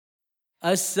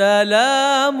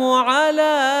السلام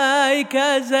عليك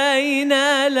زين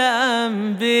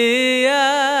الأنبياء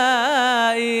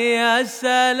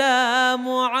السلام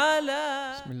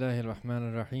عليك. بسم الله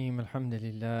الرحمن الرحيم. الحمد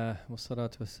لله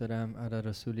والصلاة والسلام على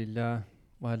رسول الله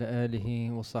وعلى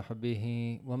آله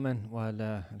وصحبه ومن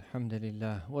والاه.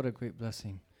 Alhamdulillah. What a great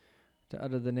blessing to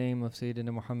utter the name of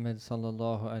Sayyidina Muhammad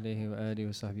sallallahu alayhi wa alihi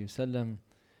wa sahbihi wasallam,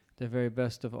 the very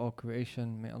best of all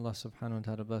creation. May Allah subhanahu wa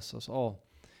ta'ala bless us all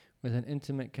with an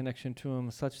intimate connection to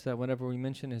Him, such that whenever we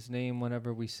mention His name,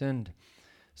 whenever we send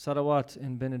salawat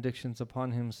and benedictions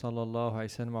upon Him sallallahu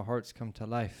alayhi wa sallam, our hearts come to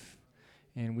life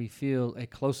and we feel a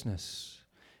closeness,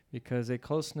 because a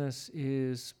closeness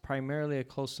is primarily a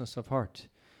closeness of heart.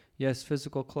 Yes,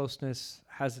 physical closeness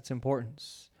has its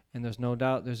importance, and there's no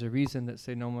doubt there's a reason that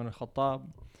Sayyidina Umar al-Khattab,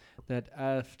 that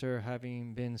after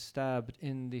having been stabbed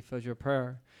in the Fajr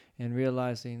prayer and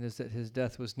realizing that his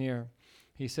death was near,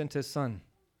 he sent his son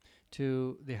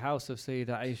to the house of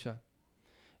Sayyidah Aisha,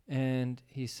 and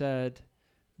he said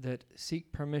that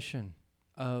seek permission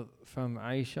from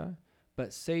Aisha,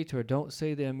 but say to her, don't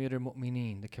say the Amir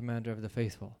al-Mu'mineen, the commander of the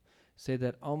faithful. Say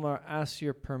that Omar asks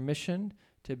your permission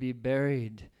to be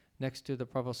buried next to the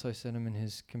Prophet ﷺ and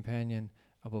his companion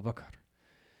Abu Bakr.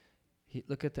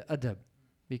 Look at the adab,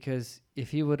 because if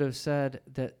he would have said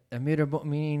that Amir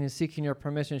al-Mu'mineen is seeking your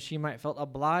permission, she might felt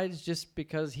obliged just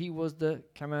because he was the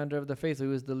commander of the faithful,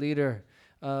 he was the leader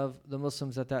of the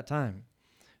Muslims at that time.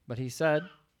 But he said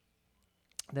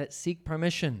that seek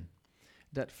permission,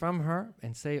 that from her,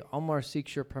 and say Omar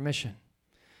seeks your permission.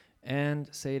 And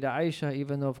Sayyidah Aisha,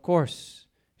 even though of course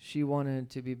she wanted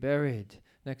to be buried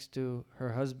next to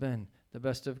her husband, the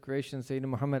best of creation, Sayyidina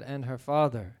Muhammad, and her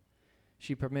father,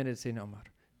 she permitted Sayyidina Umar,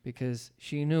 because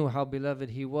she knew how beloved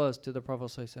he was to the Prophet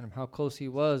ﷺ, how close he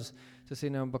was to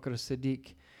Sayyidina Abu Bakr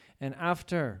as-Siddiq. And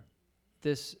after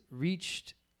this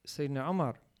reached Sayyidina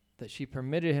Umar, that she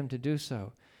permitted him to do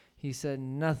so, he said,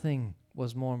 nothing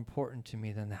was more important to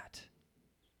me than that.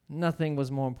 Nothing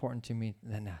was more important to me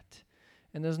than that.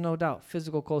 And there's no doubt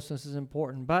physical closeness is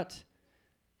important, but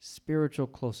spiritual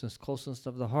closeness, closeness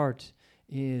of the heart,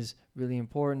 is really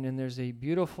important. And there's a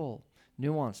beautiful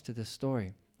nuance to this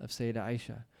story of Sayyidah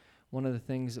Aisha. One of the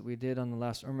things that we did on the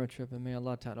last Umrah trip, and may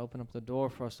Allah Ta'ala open up the door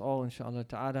for us all, inshaAllah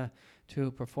Ta'ala,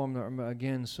 to perform the Umrah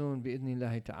again soon,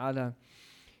 bi'idhnillahi Ta'ala.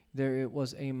 There it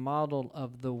was a model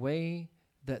of the way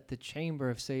that the chamber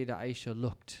of Sayyidah Aisha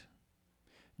looked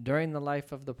during the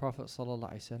life of the Prophet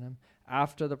ﷺ,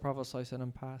 after the Prophet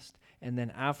ﷺ passed, and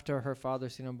then after her father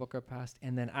Sayyidina Abu Bakr passed,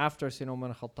 and then after Sayyidina Umar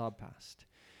al-Khattab passed.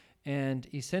 And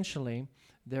essentially,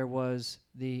 there was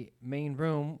the main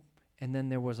room, and then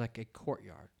there was like a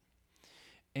courtyard.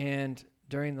 And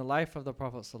during the life of the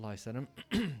Prophet ﷺ,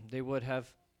 they would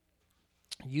have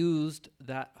used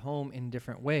that home in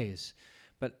different ways.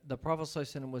 But the Prophet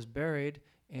ﷺ was buried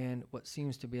in what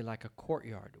seems to be like a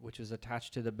courtyard, which is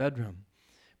attached to the bedroom.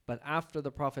 But after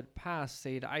the Prophet passed,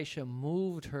 Sayyidah Aisha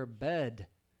moved her bed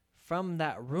from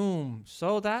that room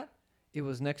so that it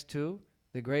was next to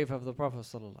the grave of the Prophet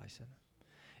ﷺ.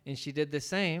 And she did the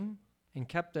same and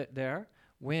kept it there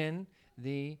when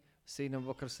the Sayyidina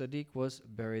Abu Bakr Siddiq was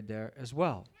buried there as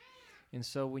well. And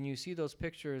so when you see those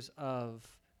pictures of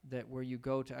that, where you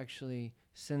go to actually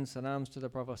send salams to the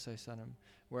Prophet ﷺ,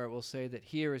 where it will say that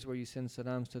here is where you send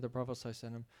salams to the Prophet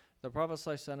ﷺ, the Prophet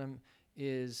ﷺ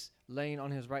is laying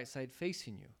on his right side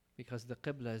facing you, because the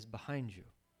Qibla is behind you.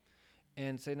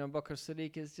 And Sayyidina Abu Bakr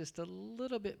Siddiq is just a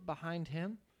little bit behind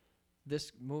him,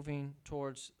 this moving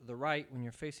towards the right when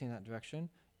you're facing that direction,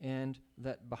 and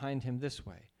that behind him this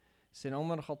way. Sayyidina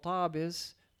Umar al-Khattab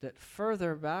is that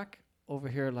further back over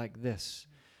here like this.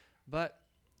 But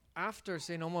after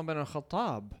Sayyidina Umar bin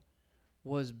al-Khattab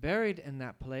was buried in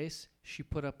that place, she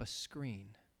put up a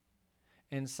screen.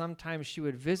 And sometimes she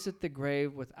would visit the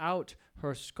grave without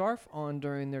her scarf on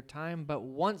during their time. But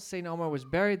once Sayyidina Umar was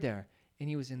buried there, and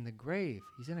he was in the grave,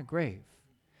 he's in a grave,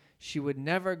 she would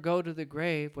never go to the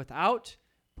grave without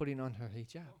putting on her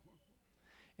hijab.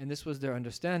 And this was their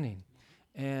understanding.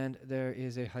 And there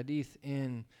is a hadith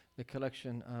in the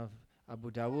collection of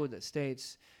Abu Dawood that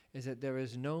states is that there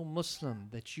is no Muslim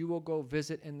that you will go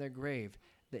visit in their grave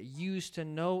that you used to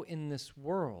know in this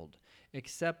world,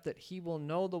 except that he will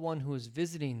know the one who is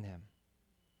visiting them.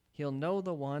 He'll know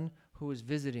the one who is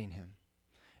visiting him.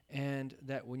 And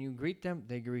that when you greet them,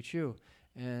 they greet you.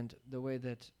 And the way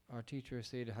that our teacher,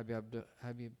 Sayyid Habib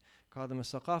Qadim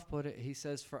al-Saqaf put it, he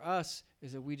says, for us,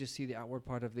 is that we just see the outward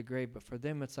part of the grave, but for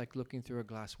them, it's like looking through a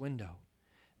glass window.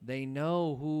 They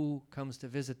know who comes to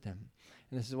visit them.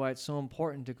 And this is why it's so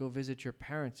important to go visit your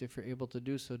parents if you're able to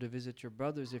do so, to visit your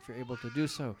brothers if you're able to do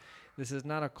so. This is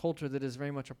not a culture that is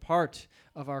very much a part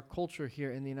of our culture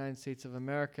here in the United States of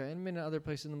America and many other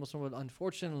places in the Muslim world,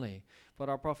 unfortunately. But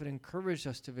our Prophet encouraged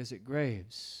us to visit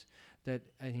graves.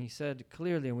 And he said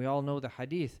clearly, and we all know the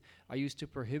hadith, I used to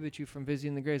prohibit you from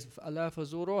visiting the graves,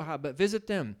 but visit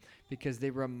them because they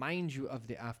remind you of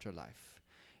the afterlife.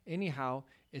 Anyhow,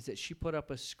 is that she put up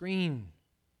a screen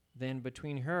then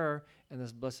between her and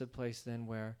this blessed place then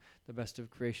where the best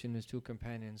of creation, his two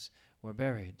companions, were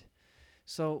buried.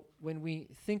 So when we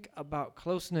think about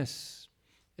closeness,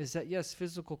 is that yes,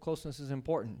 physical closeness is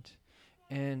important.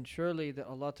 And surely that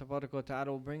Allah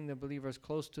Ta'ala will bring the believers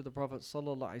close to the Prophet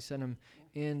Sallallahu Alaihi Wasallam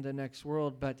in the next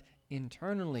world. But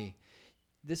internally,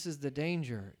 this is the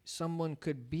danger. Someone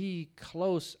could be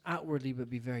close outwardly but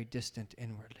be very distant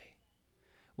inwardly.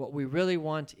 What we really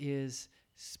want is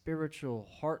spiritual,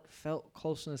 heartfelt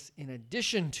closeness in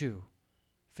addition to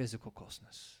physical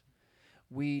closeness.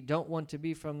 We don't want to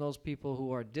be from those people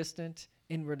who are distant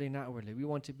inwardly and outwardly. We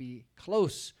want to be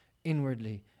close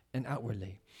inwardly and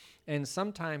outwardly. And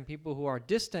sometimes people who are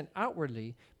distant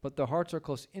outwardly, but their hearts are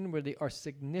close inwardly, are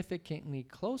significantly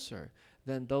closer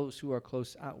than those who are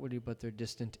close outwardly, but they're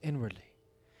distant inwardly.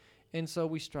 And so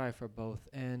we strive for both.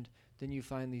 And then you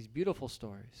find these beautiful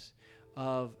stories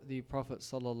of the Prophet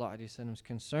ﷺ's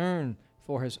concern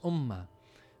for his ummah.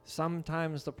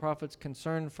 Sometimes the Prophet's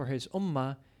concern for his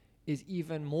ummah is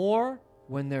even more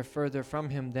when they're further from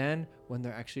him than when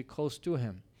they're actually close to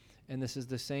him. And this is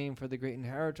the same for the great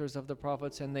inheritors of the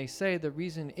prophets. And they say the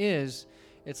reason is,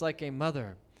 it's like a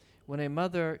mother. When a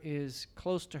mother is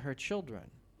close to her children,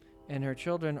 and her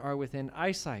children are within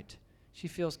eyesight, she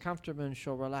feels comfortable and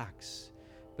she'll relax.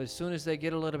 But as soon as they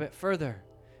get a little bit further,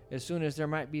 as soon as there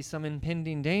might be some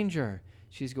impending danger,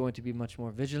 she's going to be much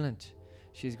more vigilant.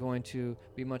 She's going to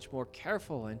be much more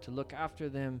careful and to look after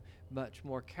them much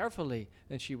more carefully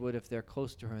than she would if they're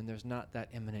close to her and there's not that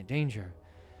imminent danger.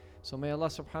 So may Allah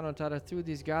subhanahu wa ta'ala through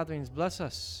these gatherings bless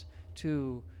us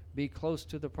to be close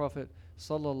to the Prophet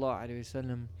sallallahu alaihi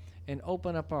wasallam and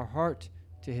open up our heart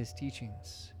to his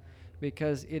teachings.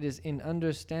 Because it is in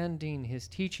understanding his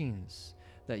teachings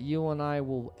that you and I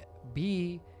will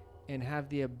be and have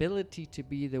the ability to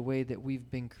be the way that we've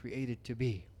been created to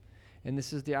be. And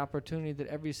this is the opportunity that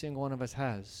every single one of us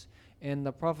has. And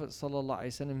the Prophet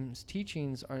ﷺ's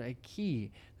teachings are a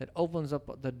key that opens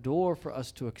up the door for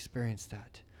us to experience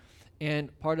that.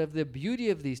 And part of the beauty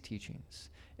of these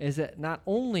teachings is that not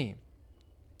only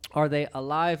are they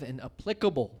alive and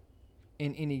applicable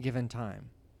in any given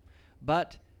time,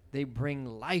 but they bring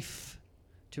life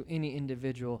to any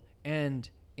individual and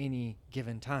any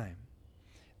given time.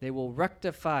 They will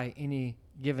rectify any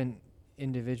given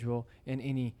individual in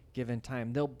any given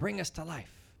time. They'll bring us to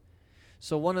life.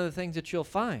 So one of the things that you'll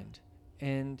find,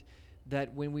 and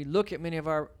that when we look at many of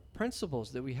our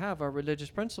principles that we have, our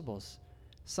religious principles,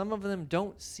 some of them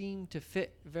don't seem to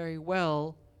fit very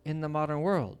well in the modern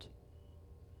world.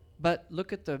 But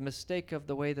look at the mistake of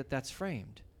the way that that's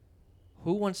framed.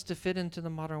 Who wants to fit into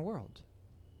the modern world?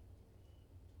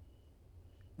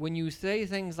 When you say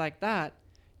things like that,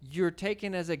 you're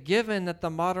taken as a given that the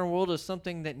modern world is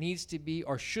something that needs to be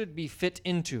or should be fit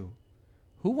into.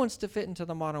 Who wants to fit into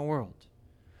the modern world?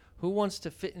 Who wants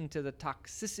to fit into the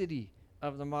toxicity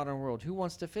of the modern world? Who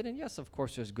wants to fit in? Yes, of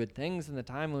course, there's good things in the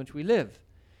time in which we live.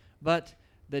 But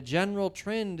the general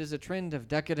trend is a trend of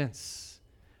decadence.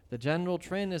 The general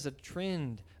trend is a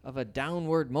trend of a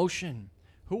downward motion.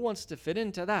 Who wants to fit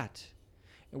into that?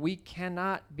 We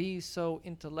cannot be so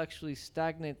intellectually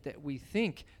stagnant that we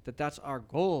think that that's our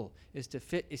goal, is to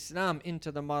fit Islam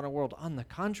into the modern world. On the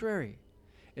contrary,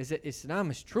 is that Islam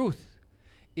is truth.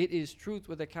 It is truth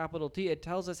with a capital T. It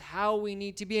tells us how we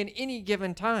need to be in any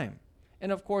given time.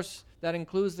 And of course, that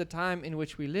includes the time in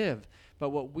which we live. But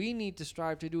what we need to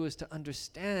strive to do is to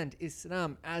understand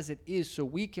Islam as it is so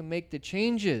we can make the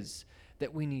changes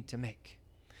that we need to make.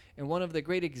 And one of the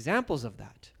great examples of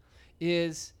that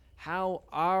is how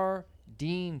our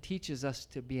deen teaches us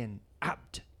to be an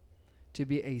abd, to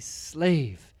be a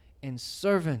slave and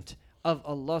servant of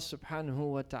Allah subhanahu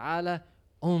wa ta'ala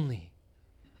only.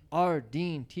 Our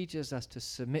deen teaches us to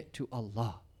submit to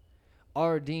Allah.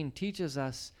 Our deen teaches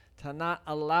us to not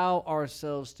allow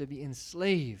ourselves to be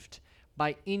enslaved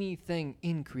by anything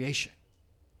in creation.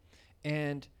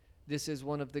 And this is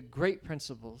one of the great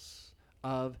principles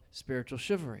of spiritual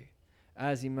chivalry.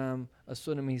 As Imam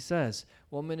As-Sulami says,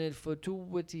 وَمِنِ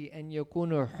الْفُتُوَّةِ أَنْ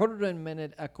يَكُونَ حُرًّا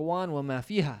مِنَ الْأَكْوَانِ وَمَا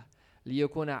فِيهَا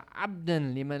لِيَكُونَ عَبْدًا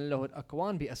لِمَنْ لَهُ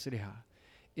الْأَكْوَانِ بِأَسْرِهَا.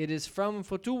 It is from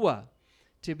futuwa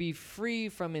to be free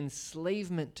from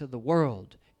enslavement to the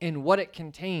world and what it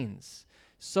contains,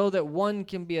 so that one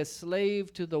can be a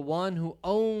slave to the one who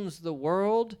owns the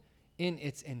world in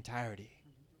its entirety.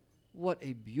 What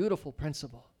a beautiful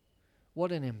principle.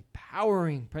 What an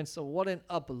empowering principle. What an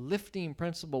uplifting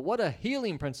principle. What a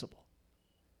healing principle.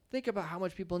 Think about how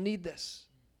much people need this.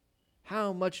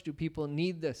 How much do people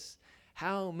need this?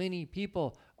 How many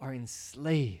people are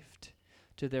enslaved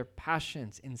to their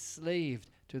passions,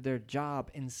 enslaved to their job,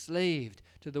 enslaved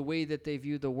to the way that they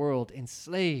view the world,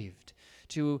 enslaved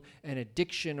to an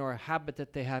addiction or a habit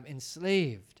that they have,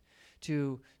 enslaved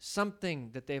to something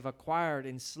that they've acquired,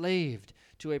 enslaved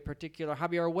to a particular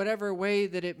hobby or whatever way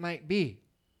that it might be.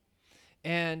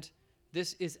 And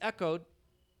this is echoed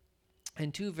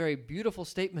in two very beautiful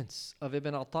statements of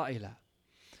Ibn Atta'illah,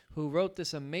 who wrote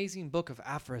this amazing book of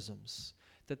aphorisms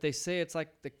that they say it's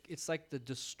like the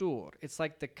dastur, it's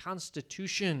like the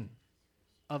constitution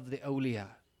of the awliya.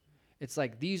 It's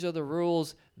like these are the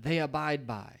rules they abide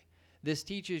by. This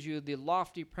teaches you the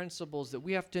lofty principles that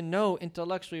we have to know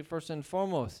intellectually first and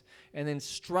foremost, and then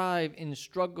strive and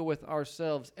struggle with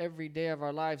ourselves every day of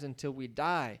our lives until we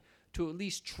die to at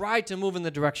least try to move in the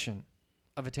direction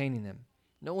of attaining them.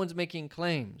 No one's making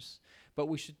claims, but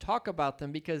we should talk about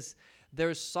them because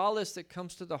there's solace that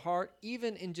comes to the heart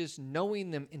even in just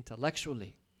knowing them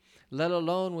intellectually, let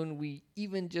alone when we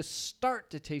even just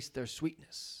start to taste their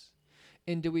sweetness.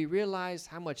 And do we realize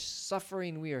how much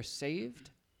suffering we are saved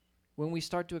when we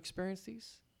start to experience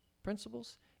these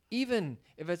principles? Even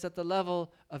if it's at the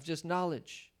level of just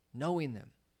knowledge, knowing them.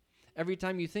 Every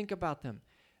time you think about them,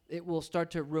 it will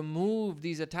start to remove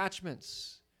these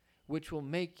attachments, which will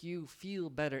make you feel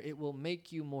better. It will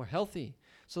make you more healthy.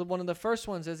 So one of the first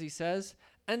ones, as he says,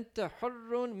 أَنْتَ حُرٌّ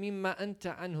مِمَّا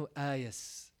أَنْتَ عَنْهُ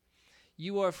آيَسٍ.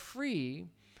 You are free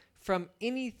from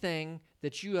anything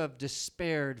that you have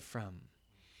despaired from.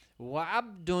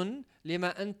 وَعَبْدٌ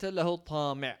لِمَا أَنْتَ لَهُ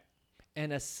طَامِعٌ.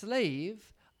 And a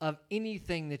slave of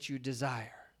anything that you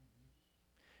desire.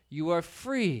 You are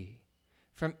free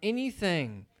from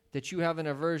anything that you have an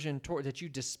aversion toward, that you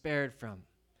despaired from.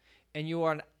 And you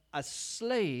are a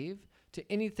slave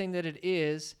to anything that it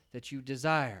is that you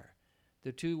desire.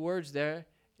 The two words there,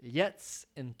 yats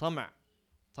and tama'.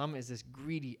 Tama' is this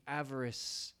greedy,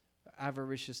 avaricious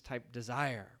type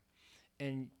desire.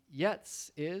 And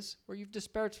yats is where you've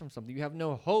despaired from something. You have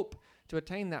no hope to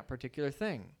attain that particular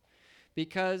thing.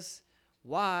 Because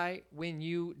why? When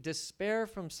you despair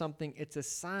from something, it's a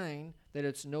sign that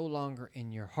it's no longer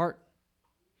in your heart.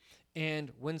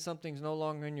 And when something's no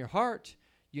longer in your heart,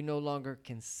 you no longer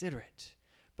consider it.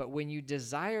 But when you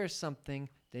desire something,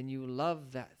 then you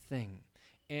love that thing.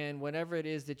 And whenever it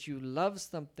is that you love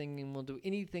something and will do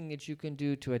anything that you can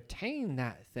do to attain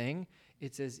that thing,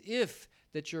 it's as if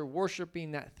that you're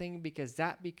worshiping that thing, because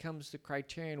that becomes the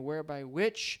criterion whereby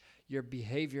which your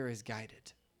behavior is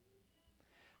guided.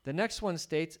 The next one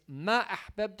states, مَا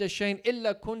أَحْبَبْتَ شَيْءٍ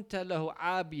إِلَّا كُنْتَ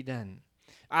لَهُ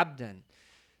عَبْدًا.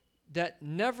 That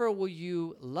never will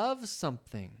you love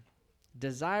something,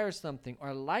 desire something,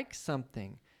 or like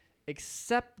something,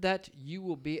 except that you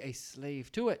will be a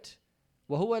slave to it.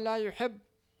 وَهُوَ لَا يُحِبْ.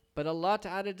 But Allah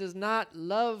Ta'ala does not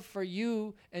love for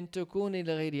you أَن تَكُونِ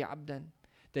لِغَيْرِ عَبْدًا.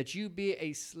 That you be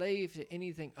a slave to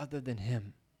anything other than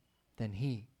Him, than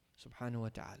He, subhanahu wa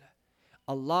ta'ala.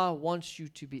 Allah wants you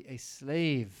to be a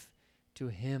slave to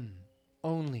Him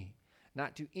only,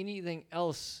 not to anything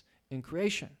else in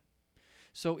creation.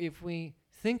 So if we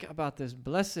think about this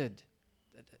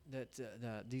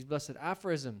these blessed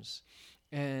aphorisms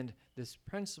and this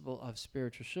principle of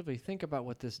spiritual chivalry, think about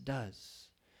what this does.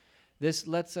 This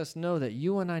lets us know that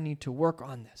you and I need to work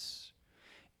on this.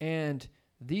 And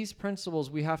these principles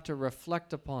we have to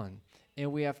reflect upon,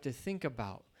 and we have to think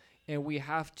about, and we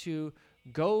have to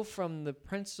go from the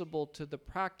principle to the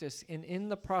practice. And in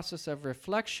the process of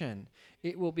reflection,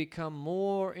 it will become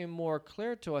more and more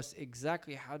clear to us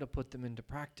exactly how to put them into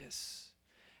practice.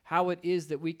 How it is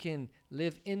that we can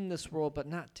live in this world but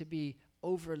not to be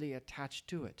overly attached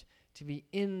to it. To be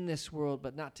in this world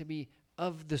but not to be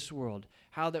of this world.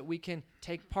 How that we can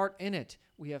take part in it.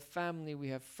 We have family, we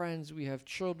have friends, we have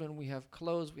children, we have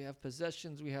clothes, we have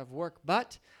possessions, we have work,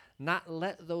 but not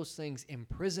let those things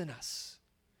imprison us.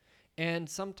 And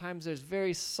sometimes there's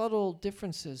very subtle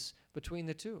differences between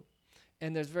the two.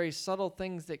 And there's very subtle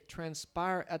things that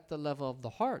transpire at the level of the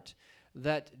heart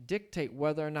that dictate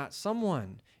whether or not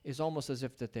someone is almost as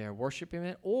if that they are worshiping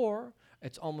it, or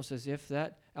it's almost as if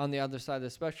that on the other side of the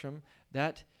spectrum,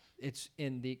 that it's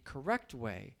in the correct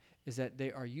way, is that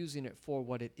they are using it for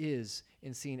what it is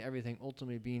and seeing everything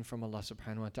ultimately being from Allah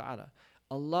subhanahu wa ta'ala.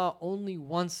 Allah only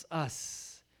wants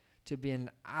us to be an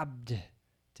abd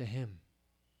to Him.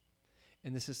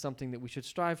 And this is something that we should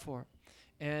strive for.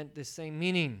 And the same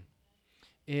meaning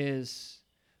is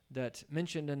that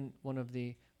mentioned in one of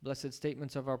the blessed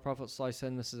statements of our Prophet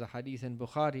ﷺ. This is a hadith in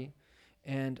Bukhari.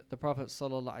 And the Prophet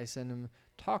ﷺ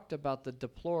talked about the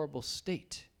deplorable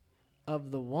state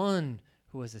of the one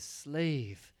who was a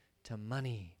slave to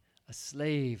money, a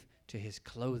slave to his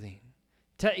clothing.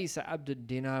 Ta'isa abdul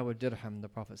dinar wa dirham, the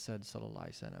Prophet said,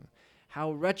 ﷺ.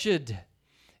 How wretched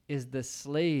is the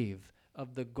slave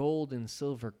of the gold and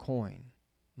silver coin,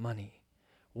 money.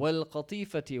 Wal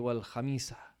qatifati wal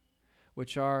khamisa,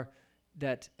 which are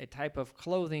that a type of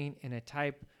clothing and a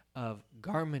type of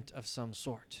garment of some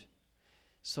sort.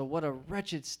 So what a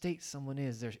wretched state someone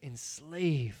is. They're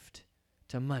enslaved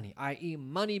to money, i.e.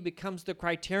 money becomes the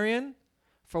criterion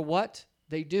for what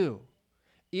they do.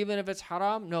 Even if it's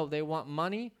haram, no, they want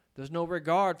money. There's no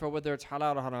regard for whether it's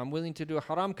halal or haram. I'm willing to do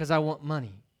haram because I want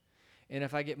money. And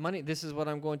if I get money, this is what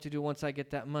I'm going to do once I get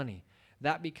that money.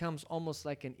 That becomes almost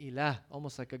like an ilah,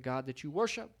 almost like a god that you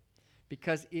worship,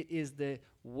 because it is the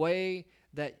way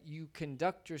that you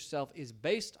conduct yourself is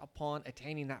based upon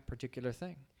attaining that particular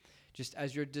thing. Just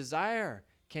as your desire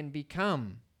can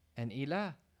become an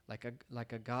ilah,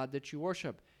 like a god that you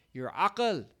worship. Your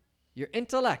aql, your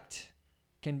intellect,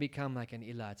 can become like an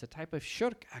ilah. It's a type of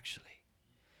shirk, actually.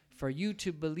 For you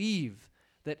to believe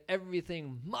that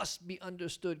everything must be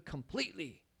understood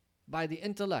completely by the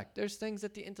intellect. There's things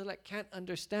that the intellect can't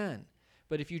understand.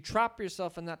 But if you trap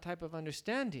yourself in that type of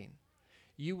understanding,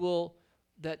 you will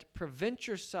prevent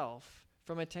yourself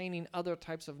from attaining other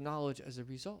types of knowledge as a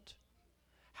result.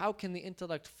 How can the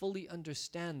intellect fully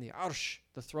understand the arsh,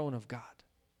 the throne of God,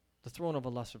 the throne of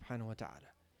Allah subhanahu wa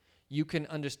ta'ala? You can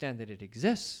understand that it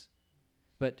exists,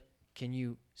 but can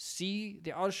you see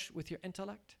the arsh with your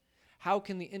intellect? How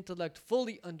can the intellect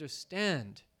fully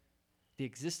understand the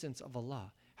existence of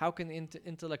Allah? How can the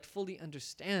intellect fully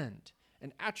understand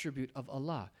an attribute of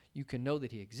Allah? You can know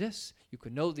that He exists. You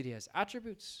can know that He has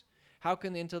attributes. How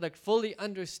can the intellect fully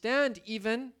understand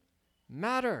even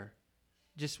matter?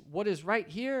 Just what is right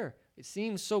here? It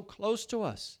seems so close to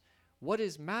us. What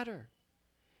is matter?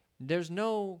 There's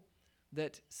no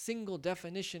that single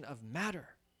definition of matter.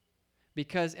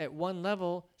 Because at one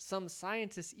level, some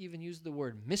scientists even use the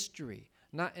word mystery,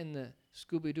 not in the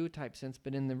Scooby-Doo type sense,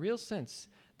 but in the real sense,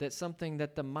 that something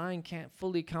that the mind can't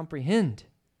fully comprehend.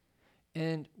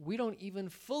 And we don't even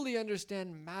fully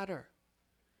understand matter.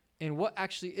 And what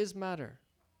actually is matter?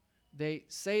 They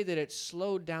say that it's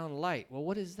slowed down light. Well,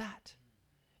 what is that?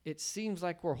 It seems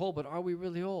like we're whole, but are we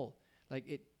really whole? Like,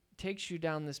 it takes you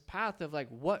down this path of like,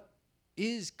 what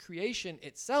is creation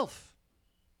itself?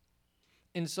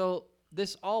 And so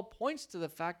this all points to the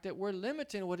fact that we're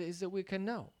limiting what it is that we can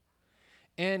know.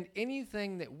 And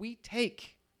anything that we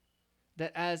take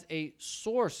that as a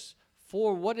source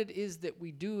for what it is that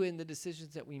we do in the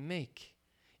decisions that we make,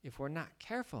 if we're not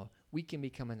careful, we can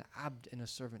become an abd and a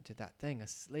servant to that thing, a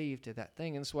slave to that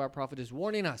thing. And so our Prophet is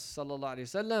warning us, sallallahu alaihi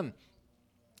wasallam,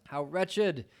 how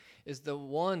wretched is the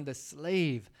one, the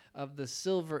slave of the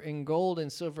silver and gold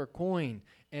and silver coin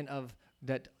and of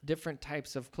that different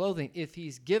types of clothing. If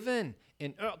he's given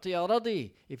in u'tiya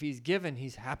radi, if he's given,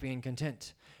 he's happy and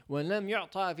content. When lam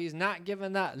yu'ta, if he's not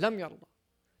given that, lam yarda,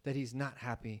 that he's not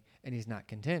happy and he's not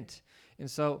content. And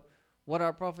so what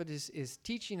our Prophet is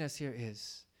teaching us here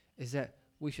is that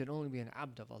we should only be an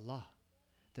abd of Allah.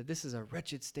 That this is a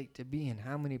wretched state to be in.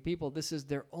 How many people, this is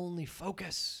their only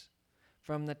focus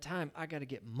from the time I got to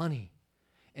get money.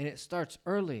 And it starts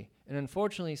early. And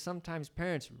unfortunately, sometimes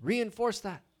parents reinforce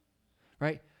that,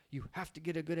 right? You have to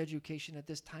get a good education at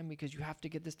this time because you have to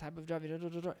get this type of job.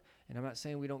 And I'm not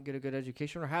saying we don't get a good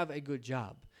education or have a good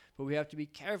job, but we have to be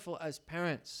careful as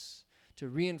parents to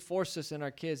reinforce this in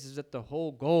our kids is that the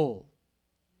whole goal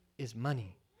is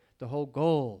money. The whole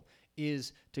goal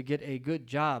is to get a good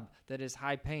job that is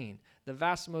high paying. The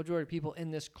vast majority of people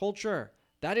in this culture,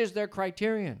 that is their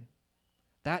criterion.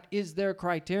 That is their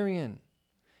criterion.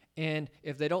 And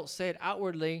if they don't say it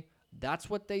outwardly, that's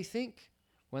what they think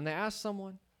when they ask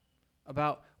someone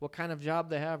about what kind of job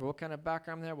they have or what kind of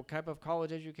background they have, what type of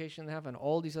college education they have, and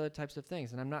all these other types of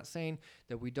things. And I'm not saying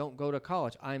that we don't go to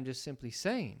college. I'm just simply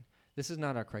saying this is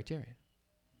not our criterion.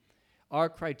 Our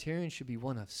criterion should be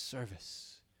one of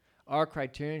service. Our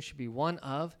criterion should be one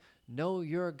of know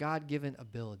your God-given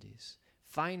abilities.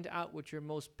 Find out what you're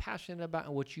most passionate about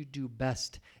and what you do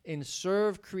best, and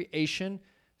serve creation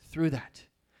through that.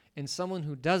 And someone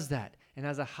who does that and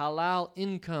has a halal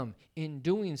income in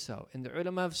doing so. And the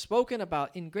ulama have spoken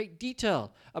about in great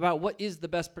detail about what is the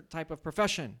best type of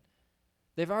profession.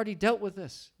 They've already dealt with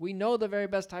this. We know the very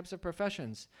best types of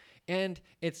professions. And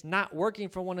it's not working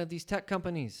for one of these tech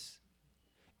companies.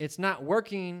 It's not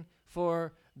working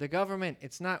for the government.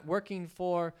 It's not working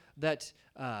for that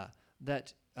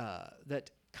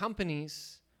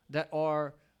companies that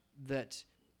are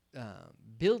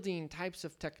building types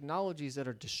of technologies that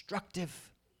are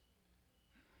destructive.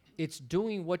 It's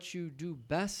doing what you do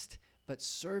best, but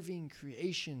serving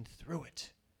creation through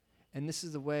it. And this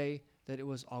is the way that it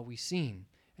was always seen.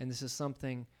 And this is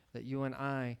something that you and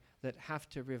I that have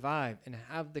to revive and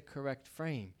have the correct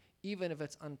frame, even if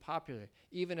it's unpopular,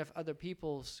 even if other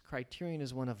people's criterion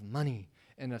is one of money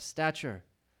and of stature.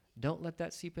 Don't let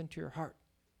that seep into your heart.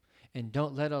 And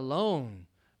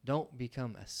don't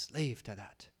become a slave to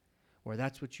that, where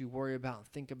that's what you worry about and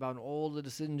think about, and all the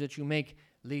decisions that you make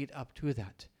lead up to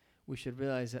that. We should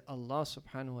realize that Allah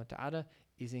subhanahu wa ta'ala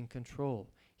is in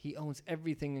control. He owns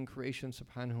everything in creation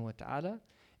subhanahu wa ta'ala,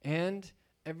 and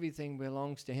everything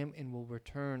belongs to Him and will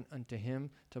return unto Him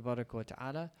tabaraka wa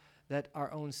ta'ala, that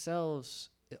our own selves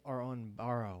are on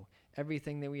borrow.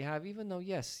 Everything that we have, even though,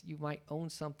 yes, you might own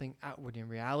something outward, in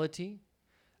reality,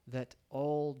 that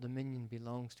all dominion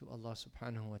belongs to Allah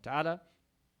subhanahu wa ta'ala.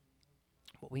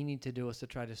 What we need to do is to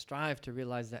try to strive to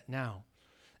realize that now,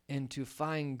 and to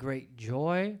find great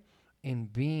joy in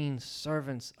being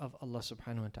servants of Allah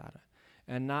subhanahu wa ta'ala,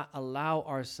 and not allow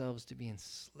ourselves to be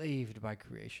enslaved by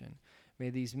creation. May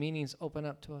these meanings open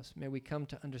up to us. May we come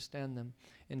to understand them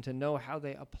and to know how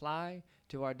they apply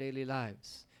to our daily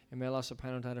lives. And may Allah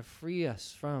subhanahu wa ta'ala free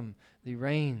us from the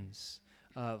reins,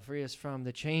 free us from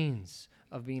the chains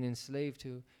of being enslaved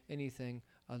to anything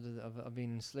other of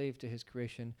being enslaved to His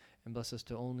creation, and bless us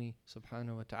to only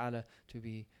subhanahu wa ta'ala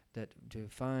to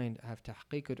have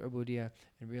tahqiqat ubudiyah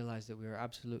and realize that we are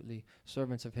absolutely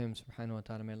servants of Him subhanahu wa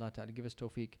ta'ala. May Allah ta'ala give us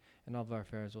tawfiq in all of our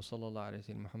affairs. Wa sallallahu alayhi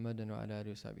wa sallam Muhammadan wa ala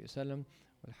alihi wa sahbihi wa sallam.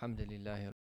 Walhamdulillahi